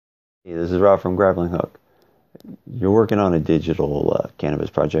Hey, this is Rob from Grappling Hook. You're working on a digital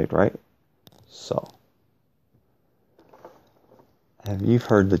cannabis project, right? So, have you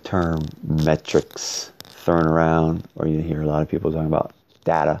heard the term metrics thrown around, or you hear a lot of people talking about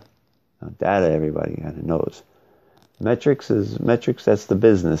data? Now, data, everybody kind of knows. Metrics. That's the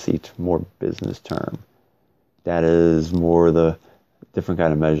business, each more business term. Data is more the different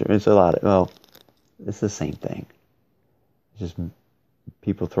kind of measure. It's a lot. It's the same thing. Just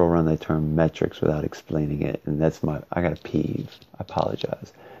people throw around that term metrics without explaining it, and I got a peeve. I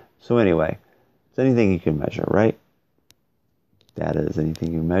apologize. So anyway, it's anything you can measure, right? Data is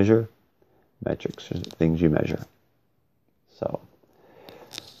anything you measure. Metrics are things you measure. So,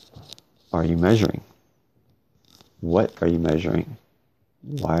 are you measuring? What are you measuring?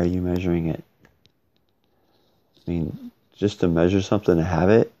 Why are you measuring it? I mean, just to measure something to have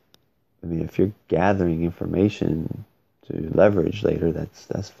it, if you're gathering information to leverage later,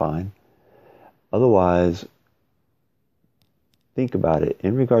 that's fine. Otherwise, think about it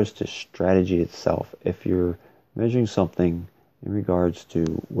in regards to strategy itself. If you're measuring something in regards to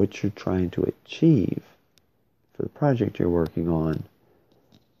what you're trying to achieve for the project you're working on,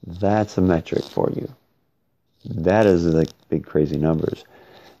 that's a metric for you. That is like big crazy numbers.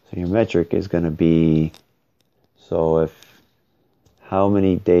 So your metric is going to be, if how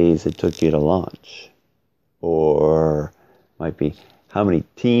many days it took you to launch, or might be how many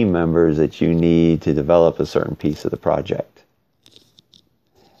team members that you need to develop a certain piece of the project,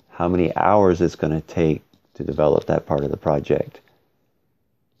 how many hours it's going to take to develop that part of the project.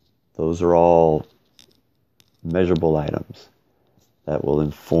 Those are all measurable items that will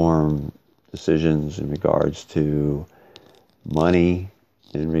inform decisions in regards to money,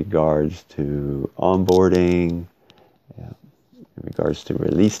 in regards to onboarding, in regards to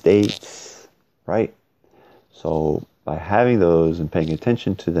release dates, right? So by having those and paying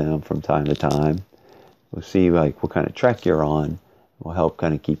attention to them from time to time, we'll see like what kind of track you're on. Will help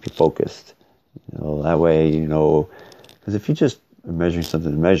kind of keep you focused. That way, because if you just are measuring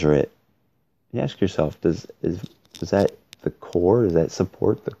something to measure it, you ask yourself, does that the core? Does that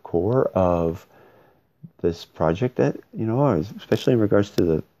support the core of this project that or especially in regards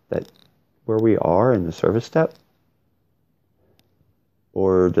to that where we are in the service step?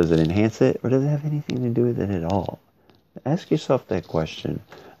 Or does it enhance it? Or does it have anything to do with it at all? Ask yourself that question.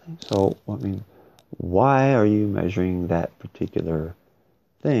 So, why are you measuring that particular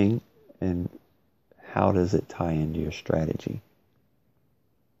thing, and how does it tie into your strategy?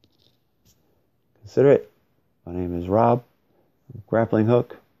 Consider it. My name is Rob from Grappling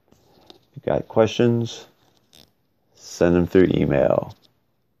Hook. If you've got questions, send them through email.